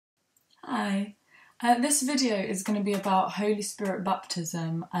Hi. This video is going to be about Holy Spirit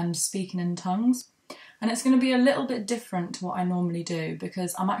baptism and speaking in tongues. And it's going to be a little bit different to what I normally do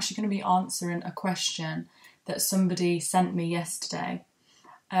because I'm actually going to be answering a question that somebody sent me yesterday.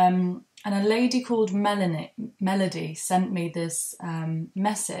 And a lady called Melody sent me this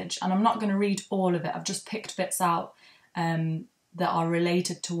message, and I'm not going to read all of it. I've just picked bits out that are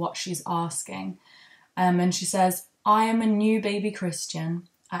related to what she's asking. And she says, I am a new baby Christian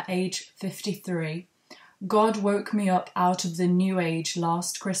at age 53. God woke me up out of the new age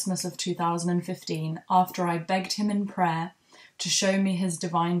last Christmas of 2015 after I begged him in prayer to show me his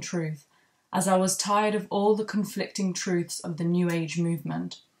divine truth, as I was tired of all the conflicting truths of the new age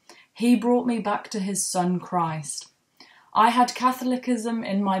movement. He brought me back to his son Christ. I had Catholicism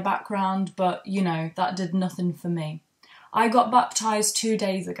in my background, but that did nothing for me. I got baptized 2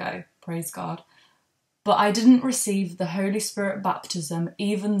 days ago, praise God. But I didn't receive the Holy Spirit baptism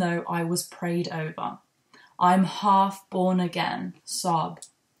even though I was prayed over. I'm half born again, sob.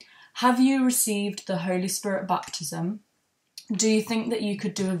 Have you received the Holy Spirit baptism? Do you think that you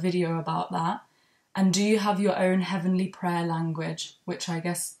could do a video about that? And do you have your own heavenly prayer language, which I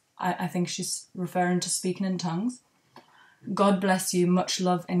think she's referring to speaking in tongues? God bless you. Much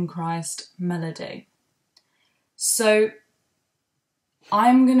love in Christ, Melody. So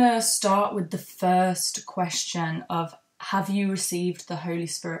I'm going to start with the first question of, have you received the Holy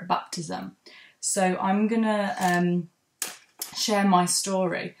Spirit baptism? So I'm going to share my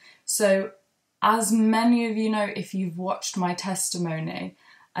story. So as many of you know, if you've watched my testimony,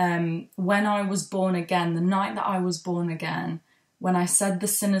 when I was born again, the night that I was born again, when I said the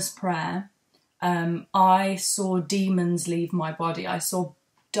sinner's prayer, I saw demons leave my body. I saw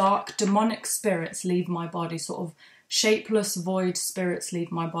dark demonic spirits leave my body, sort of shapeless void spirits leave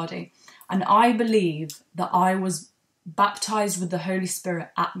my body. And I believe that I was baptized with the Holy Spirit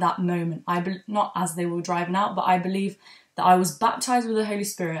at that moment. Not as they were driving out, but I believe that I was baptized with the Holy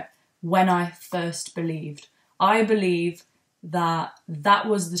Spirit when I first believed. I believe that that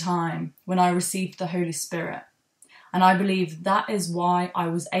was the time when I received the Holy Spirit. And I believe that is why I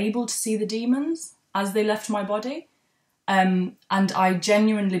was able to see the demons as they left my body. And I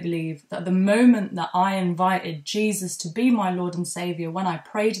genuinely believe that the moment that I invited Jesus to be my Lord and Saviour, when I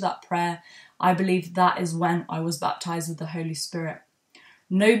prayed that prayer, I believe that is when I was baptized with the Holy Spirit.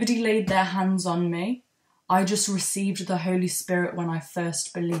 Nobody laid their hands on me. I just received the Holy Spirit when I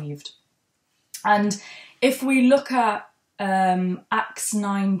first believed. And if we look at Acts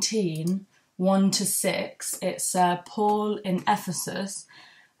 19, 1-6, it's Paul in Ephesus,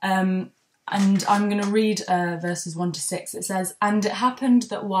 and I'm going to read verses 1-6. It says, And it happened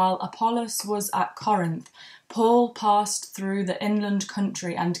that while Apollos was at Corinth, Paul passed through the inland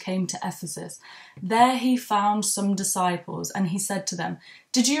country and came to Ephesus. There he found some disciples, and he said to them,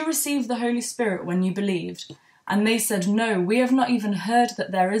 Did you receive the Holy Spirit when you believed? And they said, No, we have not even heard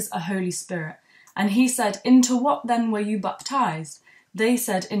that there is a Holy Spirit. And he said, Into what then were you baptized? They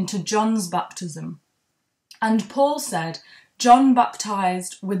said, Into John's baptism. And Paul said, John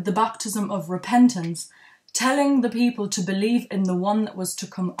baptized with the baptism of repentance, telling the people to believe in the one that was to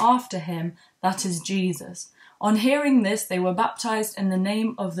come after him, that is Jesus. On hearing this, they were baptized in the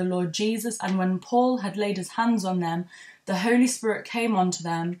name of the Lord Jesus, and when Paul had laid his hands on them, the Holy Spirit came onto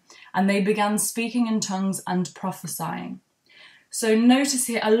them, and they began speaking in tongues and prophesying. So notice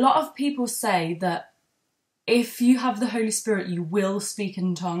here, a lot of people say that if you have the Holy Spirit, you will speak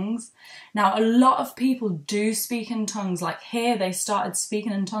in tongues. Now, a lot of people do speak in tongues. Like here, they started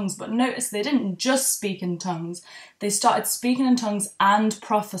speaking in tongues, but notice they didn't just speak in tongues. They started speaking in tongues and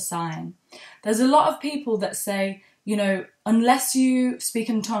prophesying. There's a lot of people that say, unless you speak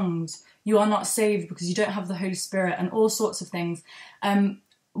in tongues, you are not saved because you don't have the Holy Spirit and all sorts of things.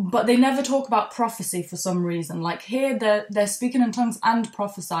 But they never talk about prophecy for some reason. Like here, they're speaking in tongues and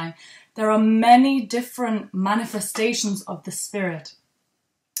prophesying. There are many different manifestations of the Spirit,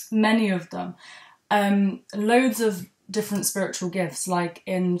 many of them. Loads of different spiritual gifts, like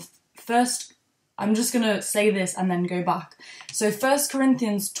in first, I'm just going to say this and then go back. So 1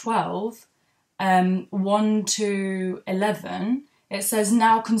 Corinthians 12, 1-11, it says,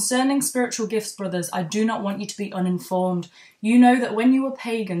 Now concerning spiritual gifts, brothers, I do not want you to be uninformed. You know that when you were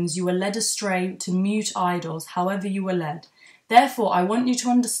pagans, you were led astray to mute idols, however you were led. Therefore, I want you to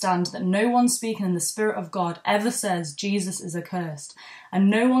understand that no one speaking in the Spirit of God ever says Jesus is accursed, and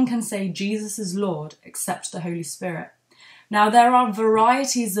no one can say Jesus is Lord except the Holy Spirit. Now, there are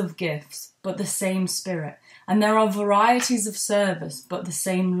varieties of gifts, but the same Spirit. And there are varieties of service, but the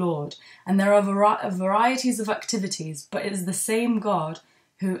same Lord. And there are varieties of activities, but it is the same God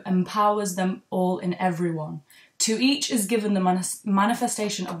who empowers them all in everyone. To each is given the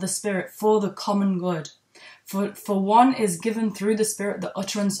manifestation of the Spirit for the common good. For one is given through the Spirit the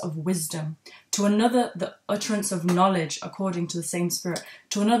utterance of wisdom, to another the utterance of knowledge according to the same Spirit,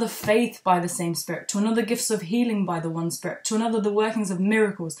 to another faith by the same Spirit, to another gifts of healing by the one Spirit, to another the workings of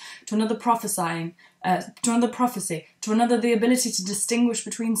miracles, to another prophesying, to another prophecy, to another the ability to distinguish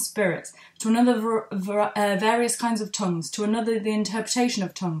between spirits, to another various kinds of tongues, to another the interpretation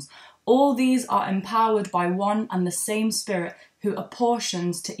of tongues. All these are empowered by one and the same Spirit, who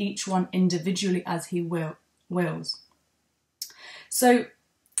apportions to each one individually as he wills. So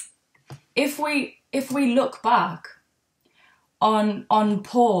if we look back on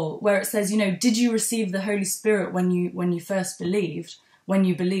Paul, where it says, did you receive the Holy Spirit when you first believed? When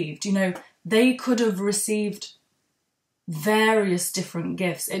you believed, they could have received various different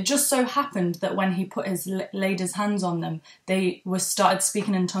gifts. It just so happened that when he laid his hands on them, they started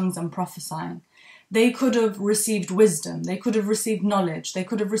speaking in tongues and prophesying. They could have received wisdom, they could have received knowledge, they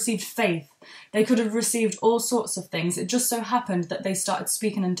could have received faith, they could have received all sorts of things. It just so happened that they started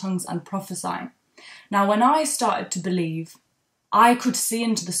speaking in tongues and prophesying. Now, when I started to believe, I could see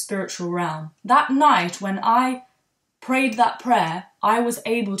into the spiritual realm. That night, when I prayed that prayer, I was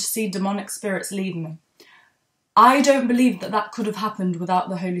able to see demonic spirits leave me. I don't believe that could have happened without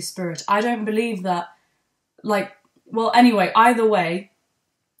the Holy Spirit. I don't believe that, anyway, either way,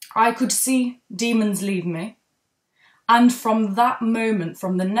 I could see demons leave me. And from that moment,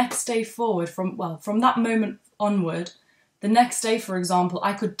 from the next day forward, from that moment onward, the next day, for example,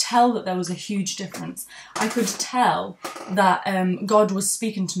 I could tell that there was a huge difference. I could tell that God was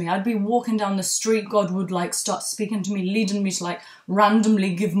speaking to me. I'd be walking down the street, God would start speaking to me, leading me to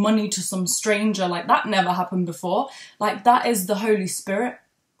randomly give money to some stranger. That never happened before. That is the Holy Spirit.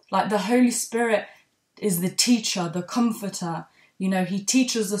 The Holy Spirit is the teacher, the comforter. He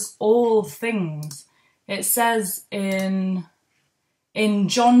teaches us all things. It says in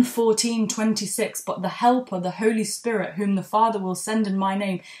John 14:26, but the Helper, the Holy Spirit, whom the Father will send in my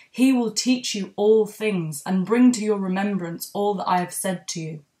name, he will teach you all things and bring to your remembrance all that I have said to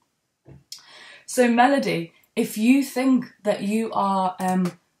you. So Melody, if you think that you are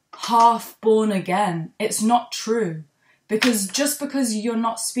half born again, it's not true. Because just because you're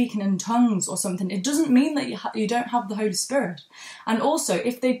not speaking in tongues or something, it doesn't mean that you don't have the Holy Spirit. And also,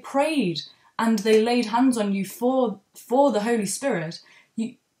 if they prayed and they laid hands on you for the Holy Spirit,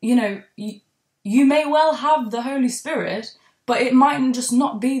 you may well have the Holy Spirit, but it might just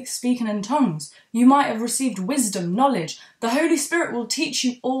not be speaking in tongues. You might have received wisdom, knowledge. The Holy Spirit will teach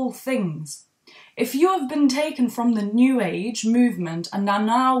you all things. If you have been taken from the New Age movement and are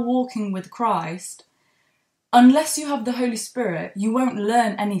now walking with Christ, unless you have the Holy Spirit, you won't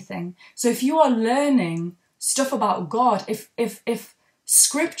learn anything. So if you are learning stuff about God, if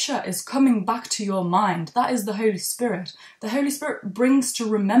Scripture is coming back to your mind, that is the Holy Spirit. The Holy Spirit brings to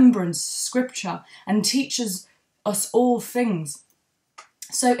remembrance Scripture and teaches us all things.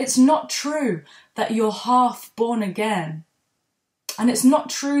 So it's not true that you're half born again. And it's not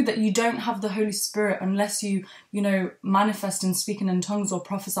true that you don't have the Holy Spirit unless you manifest in speaking in tongues or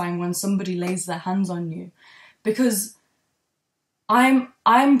prophesying when somebody lays their hands on you. Because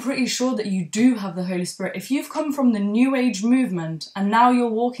I'm pretty sure that you do have the Holy Spirit. If you've come from the New Age movement and now you're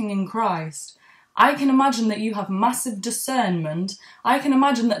walking in Christ, I can imagine that you have massive discernment. I can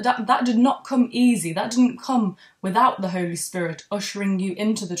imagine that did not come easy. That didn't come without the Holy Spirit ushering you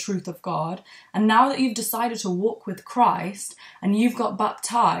into the truth of God. And now that you've decided to walk with Christ and you've got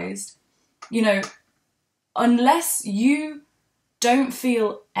baptized, unless you don't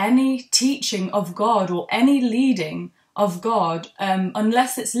feel any teaching of God or any leading of God,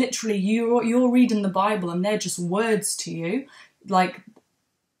 unless it's literally you're reading the Bible and they're just words to you,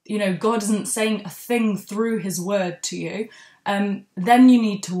 God isn't saying a thing through his word to you, then you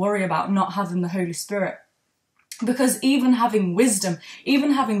need to worry about not having the Holy Spirit. Because even having wisdom,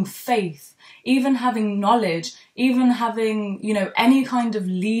 even having faith, even having knowledge, even having, any kind of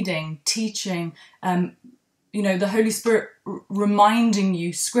leading, teaching, the Holy Spirit reminding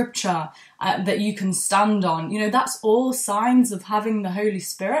you Scripture that you can stand on, that's all signs of having the Holy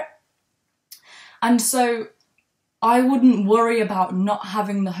Spirit. And so I wouldn't worry about not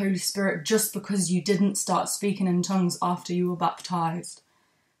having the Holy Spirit just because you didn't start speaking in tongues after you were baptized.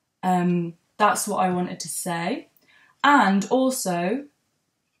 That's what I wanted to say. And also,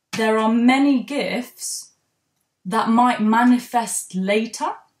 there are many gifts that might manifest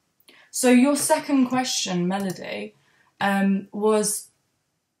later. So your second question, Melody, was,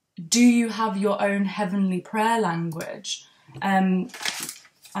 do you have your own heavenly prayer language? I'm,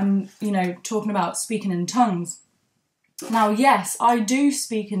 talking about speaking in tongues. Now, yes, I do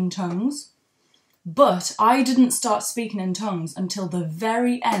speak in tongues. But I didn't start speaking in tongues until the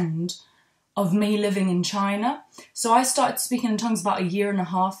very end of me living in China. So I started speaking in tongues about 1.5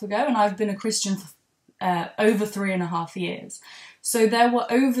 years ago, and I've been a Christian for over 3.5 years. So there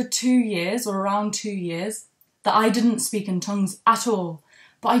were over 2 years, or around 2 years, that I didn't speak in tongues at all.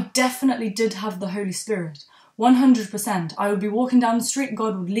 But I definitely did have the Holy Spirit. 100%. I would be walking down the street,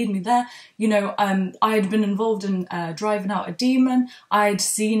 God would lead me there. You know, I had been involved in driving out a demon. I'd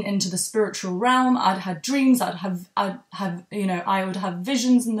seen into the spiritual realm. I'd had dreams. I would have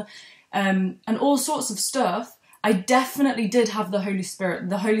visions and all sorts of stuff. I definitely did have the Holy Spirit.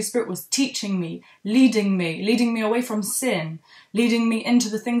 The Holy Spirit was teaching me, leading me away from sin, leading me into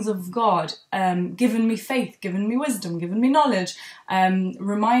the things of God, giving me faith, giving me wisdom, giving me knowledge,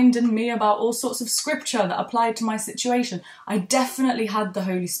 reminding me about all sorts of scripture that applied to my situation. I definitely had the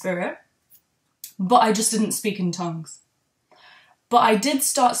Holy Spirit, but I just didn't speak in tongues. But I did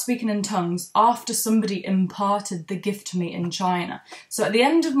start speaking in tongues after somebody imparted the gift to me in China. So at the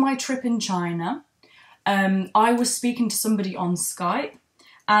end of my trip in China, I was speaking to somebody on Skype,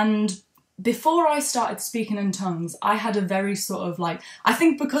 and before I started speaking in tongues, I had a very sort of I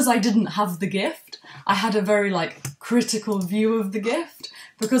think because I didn't have the gift, I had a very critical view of the gift,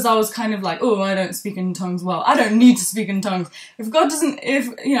 because I was kind of oh, I don't speak in tongues well. I don't need to speak in tongues. If God doesn't,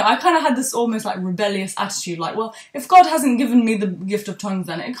 I kind of had this almost rebellious attitude, well, if God hasn't given me the gift of tongues,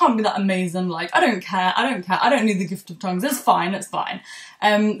 then it can't be that amazing. I don't care. I don't need the gift of tongues. It's fine.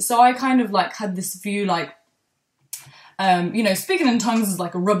 So I kind of had this view speaking in tongues is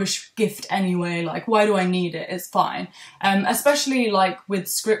a rubbish gift anyway. Why do I need it? It's fine. Especially with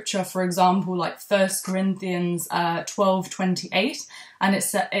scripture, for example, 1 Corinthians 12:28. And it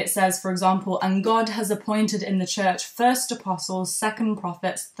says, for example, and God has appointed in the church first apostles, second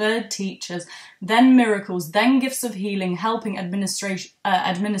prophets, third teachers, then miracles, then gifts of healing, helping,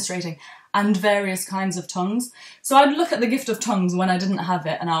 administrating, and various kinds of tongues. So I'd look at the gift of tongues when I didn't have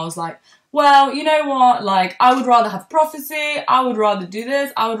it, and I was well, you know what, I would rather have prophecy, I would rather do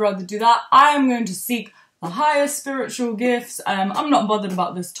this, I would rather do that. I am going to seek the higher spiritual gifts. I'm not bothered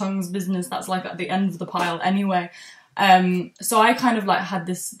about this tongues business, that's at the end of the pile anyway. So I kind of had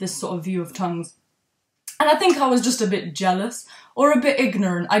this sort of view of tongues. And I think I was just a bit jealous or a bit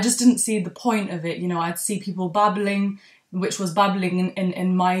ignorant. I just didn't see the point of it. I'd see people babbling, which was babbling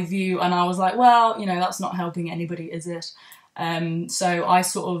in my view, and I was well, that's not helping anybody, is it? So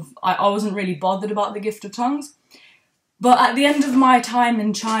I wasn't really bothered about the gift of tongues. But at the end of my time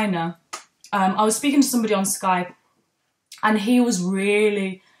in China, I was speaking to somebody on Skype, and he was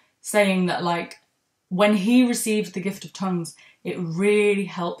really saying that when he received the gift of tongues, it really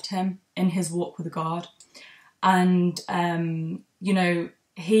helped him in his walk with God. And,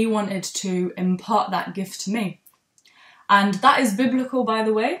 he wanted to impart that gift to me. And that is biblical, by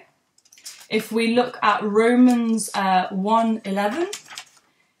the way. If we look at Romans 1:11,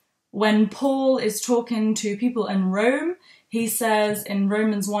 when Paul is talking to people in Rome, he says in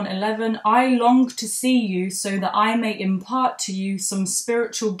Romans 1:11, I long to see you so that I may impart to you some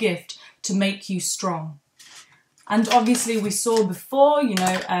spiritual gift to make you strong. And obviously we saw before,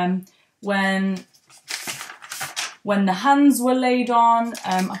 when the hands were laid on,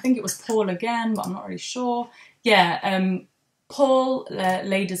 I think it was Paul again, but I'm not really sure. Yeah, Paul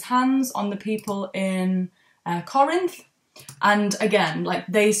laid his hands on the people in Corinth, and again,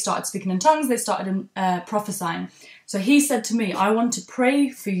 they started speaking in tongues, they started prophesying. So he said to me, I want to pray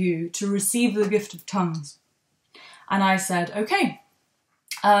for you to receive the gift of tongues. And I said, okay.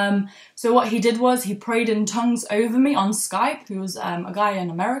 So what he did was he prayed in tongues over me on Skype. He was a guy in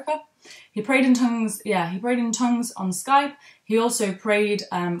America. He prayed in tongues, he prayed in tongues on Skype. He also prayed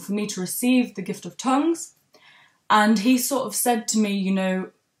for me to receive the gift of tongues. And he sort of said to me,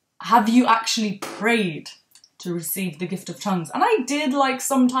 have you actually prayed to receive the gift of tongues? And I did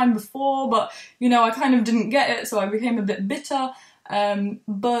sometime before, but, I kind of didn't get it, so I became a bit bitter.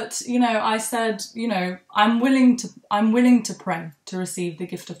 But, I said, I'm willing to pray to receive the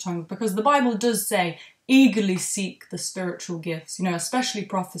gift of tongues, because the Bible does say, eagerly seek the spiritual gifts, especially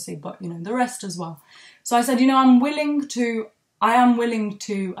prophecy, but, the rest as well. So I said, I am willing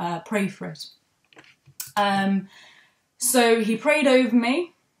to pray for it. So he prayed over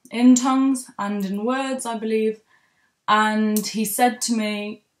me in tongues and in words, I believe. And he said to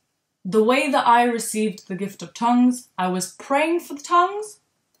me, the way that I received the gift of tongues, I was praying for the tongues.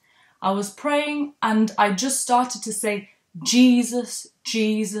 I was praying and I just started to say, Jesus,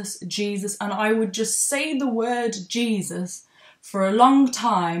 Jesus, Jesus. And I would just say the word Jesus for a long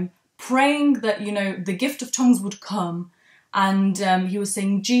time, praying that, the gift of tongues would come. And he was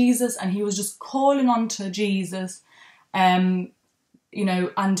saying Jesus, and he was just calling on to Jesus, and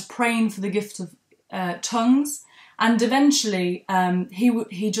praying for the gift tongues, and eventually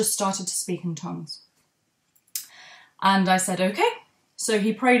he just started to speak in tongues. And I said, okay. So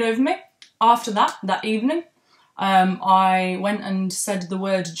he prayed over me. After that evening, I went and said the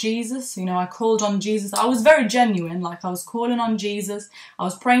word Jesus. You know, I called on Jesus. I was very genuine, like I was calling on Jesus. I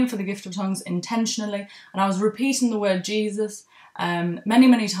was praying for the gift of tongues intentionally, and I was repeating the word Jesus many,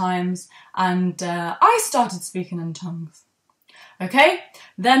 many times, and I started speaking in tongues. Okay,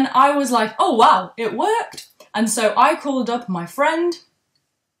 then I was like, oh wow, it worked. And so I called up my friend,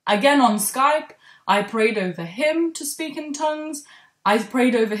 again on Skype. I prayed over him to speak in tongues. I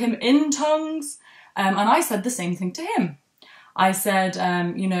prayed over him in tongues, and I said the same thing to him. I said,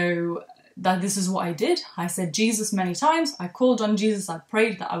 you know, that this is what I did. I said Jesus many times. I called on Jesus. I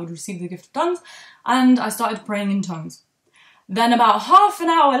prayed that I would receive the gift of tongues, and I started praying in tongues. Then about half an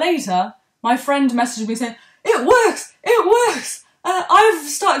hour later, my friend messaged me saying, it works, it works. I've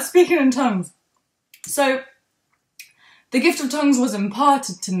started speaking in tongues. So the gift of tongues was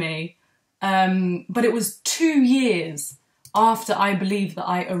imparted to me, but it was 2 years after I believed that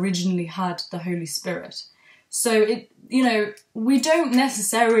I originally had the Holy Spirit. So you know, we don't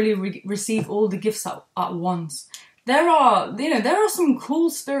necessarily receive all the gifts at once. There are some cool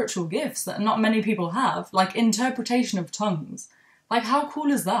spiritual gifts that not many people have, like interpretation of tongues. Like, how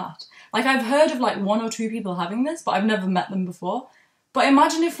cool is that? Like, I've heard of like 1 or 2 people having this, but I've never met them before. But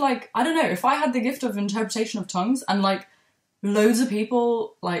imagine if, like, I don't know, if I had the gift of interpretation of tongues and like loads of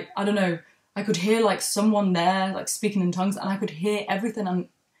people, like, I don't know, I could hear like someone there like speaking in tongues, and I could hear everything and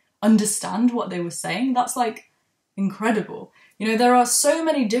understand what they were saying. That's like incredible. You know, there are so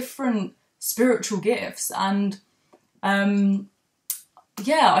many different spiritual gifts, and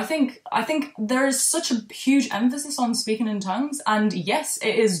yeah, I think there is such a huge emphasis on speaking in tongues, and yes,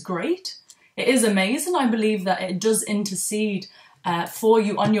 it is great. It is amazing. I believe that it does intercede for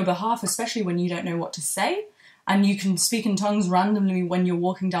you on your behalf, especially when you don't know what to say. And you can speak in tongues randomly when you're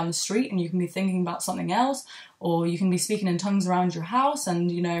walking down the street, and you can be thinking about something else, or you can be speaking in tongues around your house,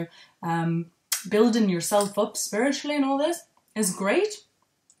 and, you know, building yourself up spiritually, and all this is great.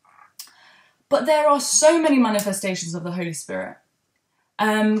 But there are so many manifestations of the Holy Spirit.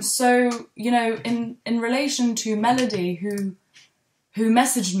 So, you know, in relation to Melody, who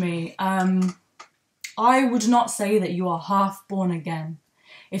messaged me, I would not say that you are half born again.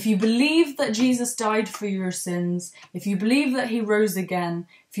 If you believe that Jesus died for your sins, if you believe that he rose again,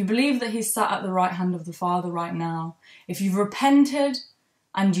 if you believe that he's sat at the right hand of the Father right now, if you've repented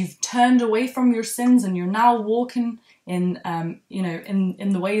and you've turned away from your sins and you're now walking in, you know,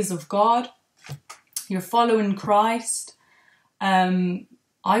 in the ways of God, you're following Christ,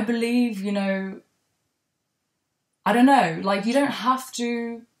 I believe, you know, I don't know, like, you don't have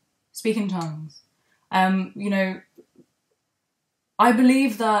to speak in tongues. You know, I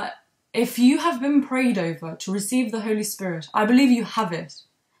believe that if you have been prayed over to receive the Holy Spirit, I believe you have it.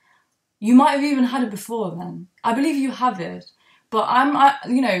 You might have even had it before then. I believe you have it. But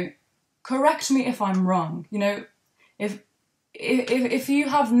you know, correct me if I'm wrong. You know, if you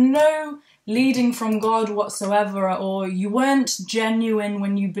have no leading from God whatsoever, or you weren't genuine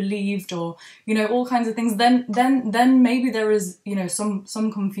when you believed, or, you know, all kinds of things, then maybe there is, you know,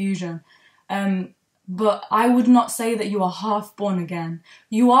 some confusion. But I would not say that you are half born again.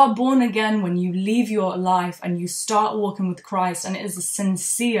 You are born again when you leave your life and you start walking with Christ, and it is a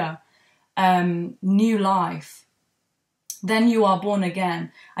sincere new life. Then you are born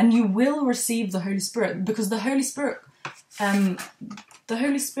again, and you will receive the Holy Spirit, because the Holy Spirit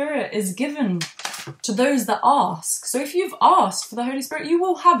is given to those that ask. So if you've asked for the Holy Spirit, you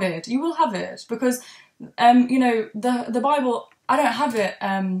will have it. You will have it, because you know, the Bible, I don't have it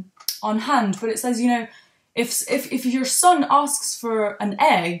on hand, but it says, you know, if your son asks for an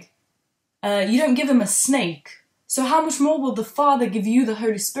egg, you don't give him a snake. So how much more will the Father give you the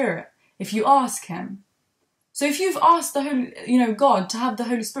Holy Spirit if you ask him? So if you've asked the Holy, you know, God to have the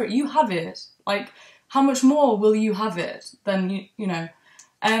Holy Spirit, you have it. Like, how much more will you have it than, you know?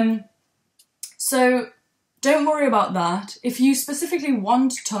 So don't worry about that. If you specifically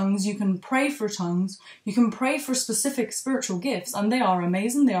want tongues, you can pray for tongues. You can pray for specific spiritual gifts, and they are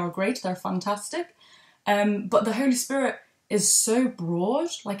amazing. They are great. They're fantastic. But the Holy Spirit is so broad,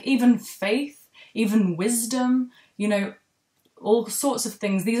 like even faith, even wisdom, you know, all sorts of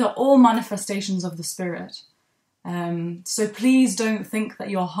things. These are all manifestations of the Spirit. So please don't think that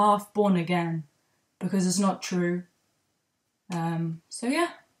you're half born again, because it's not true. So yeah.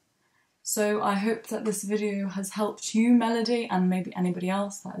 So I hope that this video has helped you, Melody, and maybe anybody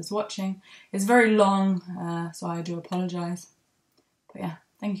else that is watching. It's very long, so I do apologise. But yeah,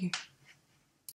 thank you.